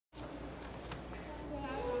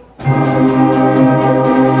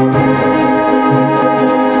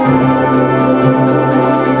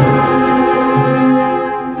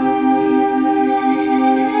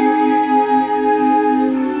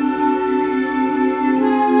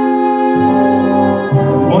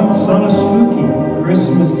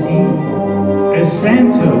as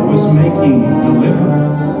Santa was making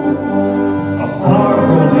deliveries. A flower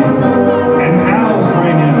rolled in, and howls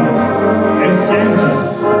rang out as Santa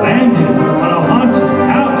landed on a haunted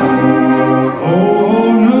house.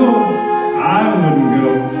 Oh no, I wouldn't go.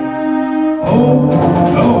 Oh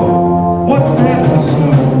no, what's that in the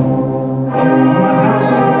snow? Up on the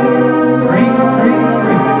housetop, creak, creak,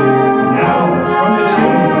 creak. Now from the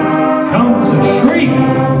chimney comes a shriek.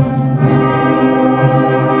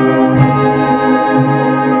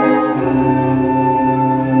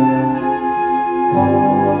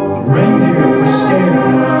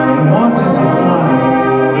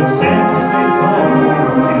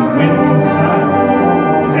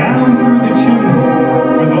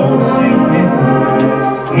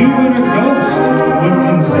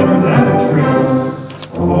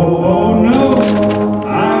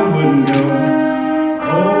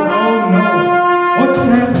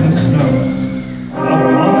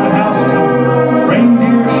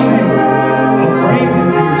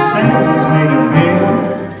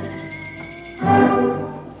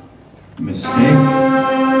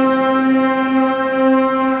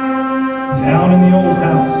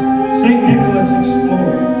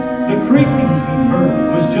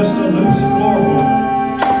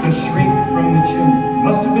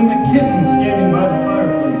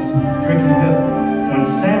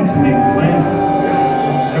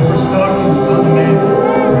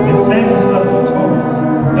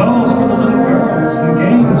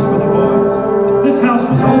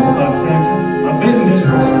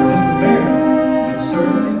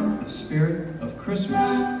 Christmas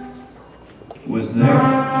was there.